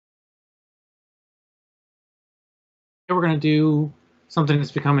we're going to do something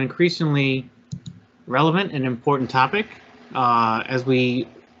that's become an increasingly relevant and important topic as we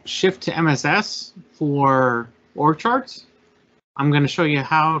shift to MSS for org charts. I'm going to show you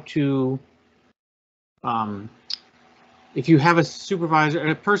how to, if you have a supervisor,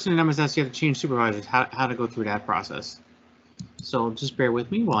 a person in MSS, you have to change supervisors, how to go through that process. So just bear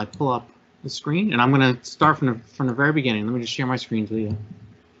with me while I pull up the screen, and I'm going to start from the very beginning. Let me just share my screen with you.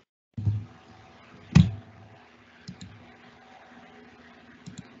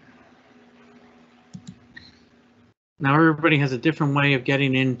 Now everybody has a different way of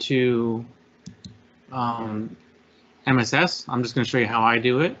getting into MSS. I'm just going to show you how I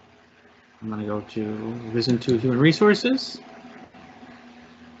do it. I'm going to go to Vision to Human Resources.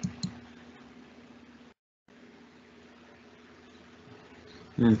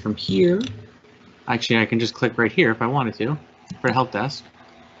 And then from here, actually I can just click right here if I wanted to for the help desk.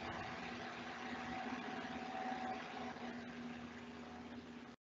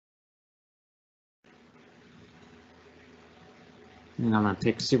 And I'm going to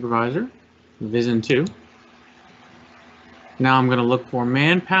pick supervisor, Vision 2. Now I'm going to look for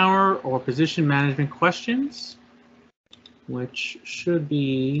manpower or position management questions, which should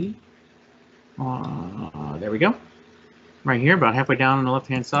be, there we go, right here, about halfway down on the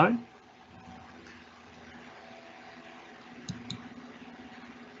left-hand side.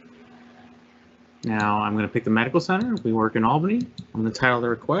 Now I'm going to pick the medical center. We work in Albany. I'm going to title the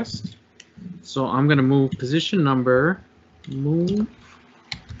request. So I'm going to move position number,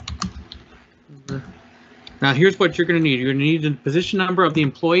 Now here's what you're going to need. You're going to need the position number of the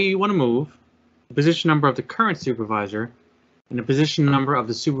employee you want to move, the position number of the current supervisor, and the position number of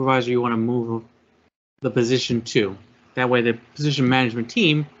the supervisor you want to move the position to. That way the position management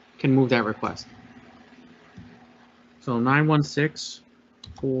team can move that request. So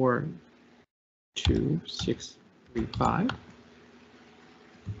 916-42635.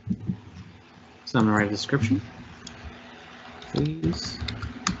 So I'm going to write a description. Please.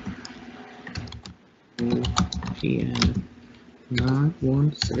 PN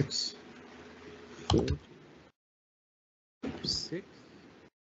 916-426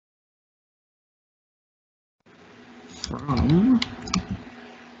 from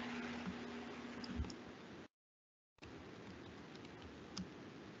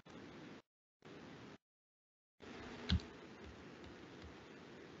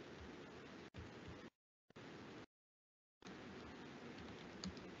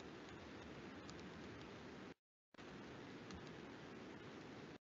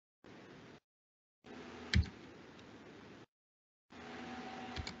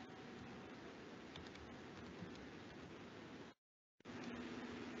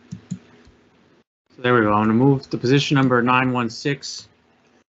there we go. I'm going to move the position number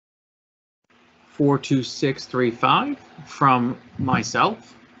 916-42635 from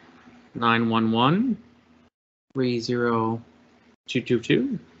myself,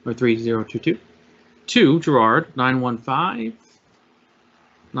 911-30222 or 3022, to Gerard,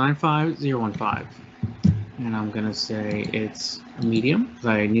 915-95015. And I'm going to say it's a medium because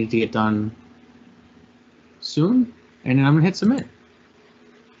I need to get done soon. And then I'm going to hit submit.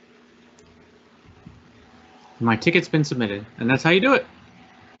 My ticket's been submitted, and that's how you do it.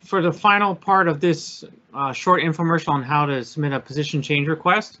 For the final part of this short infomercial on how to submit a position change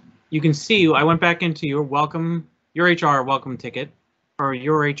request, you can see I went back into your HR welcome ticket or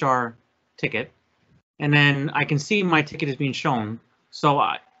YourHR ticket, and then I can see my ticket is being shown. So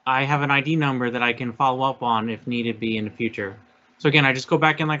I have an ID number that I can follow up on if needed be in the future. So again, I just go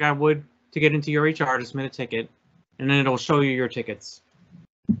back in like I would to get into YourHR to submit a ticket, and then it'll show you your tickets.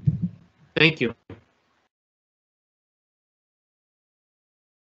 Thank you.